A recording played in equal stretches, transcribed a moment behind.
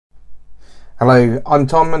Hello, I'm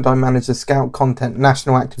Tom and I manage the Scout Content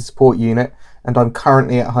National Active Support Unit, and I'm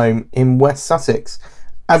currently at home in West Sussex.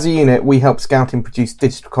 As a unit, we help Scouting produce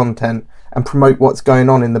digital content and promote what's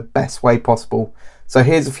going on in the best way possible. So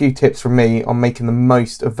here's a few tips from me on making the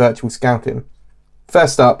most of virtual Scouting.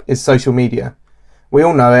 First up is social media. We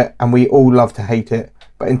all know it and we all love to hate it,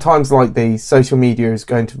 but in times like these, social media is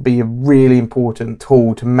going to be a really important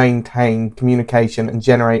tool to maintain communication and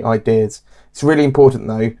generate ideas. It's really important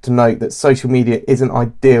though to note that social media isn't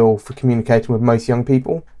ideal for communicating with most young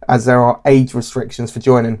people, as there are age restrictions for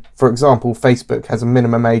joining. For example, Facebook has a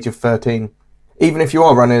minimum age of 13. Even if you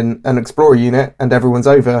are running an Explorer unit and everyone's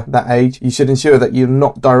over that age, you should ensure that you're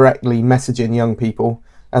not directly messaging young people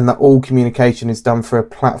and that all communication is done through a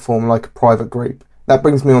platform like a private group. That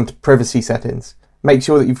brings me on to privacy settings. Make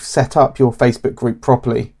sure that you've set up your Facebook group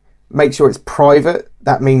properly. Make sure it's private.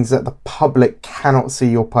 That means that the public cannot see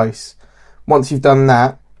your posts. Once you've done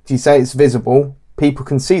that, if you say it's visible, people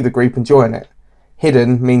can see the group and join it.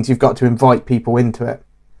 Hidden means you've got to invite people into it.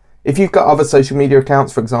 If you've got other social media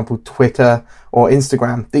accounts, for example Twitter or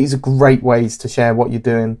Instagram, these are great ways to share what you're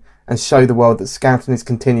doing and show the world that Scouting is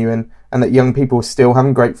continuing and that young people are still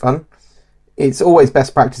having great fun. It's always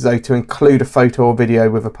best practice though to include a photo or video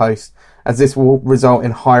with a post, as this will result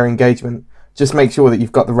in higher engagement. Just make sure that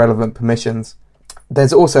you've got the relevant permissions.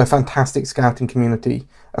 There's also a fantastic Scouting community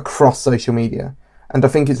across social media, and I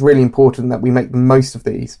think it's really important that we make the most of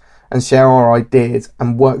these and share our ideas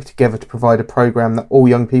and work together to provide a programme that all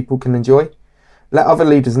young people can enjoy. Let other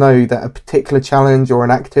leaders know that a particular challenge or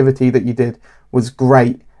an activity that you did was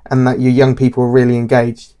great and that your young people are really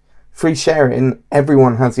engaged. Through sharing,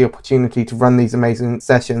 everyone has the opportunity to run these amazing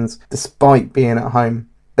sessions despite being at home.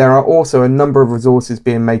 There are also a number of resources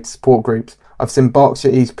being made to support groups. I've seen Berkshire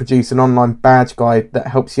East produce an online badge guide that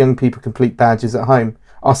helps young people complete badges at home.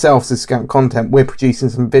 Ourselves as Scout Content, we're producing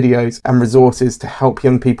some videos and resources to help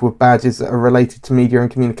young people with badges that are related to media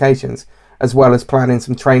and communications, as well as planning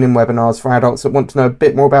some training webinars for adults that want to know a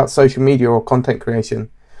bit more about social media or content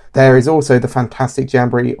creation. There is also the fantastic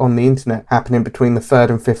Jamboree on the internet happening between the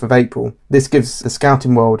 3rd and 5th of April. This gives the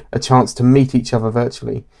Scouting world a chance to meet each other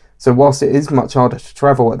virtually. So whilst it is much harder to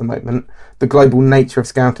travel at the moment, the global nature of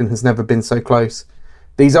Scouting has never been so close.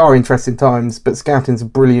 These are interesting times, but Scouting's a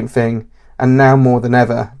brilliant thing, and now more than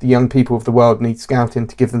ever, the young people of the world need Scouting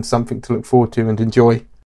to give them something to look forward to and enjoy.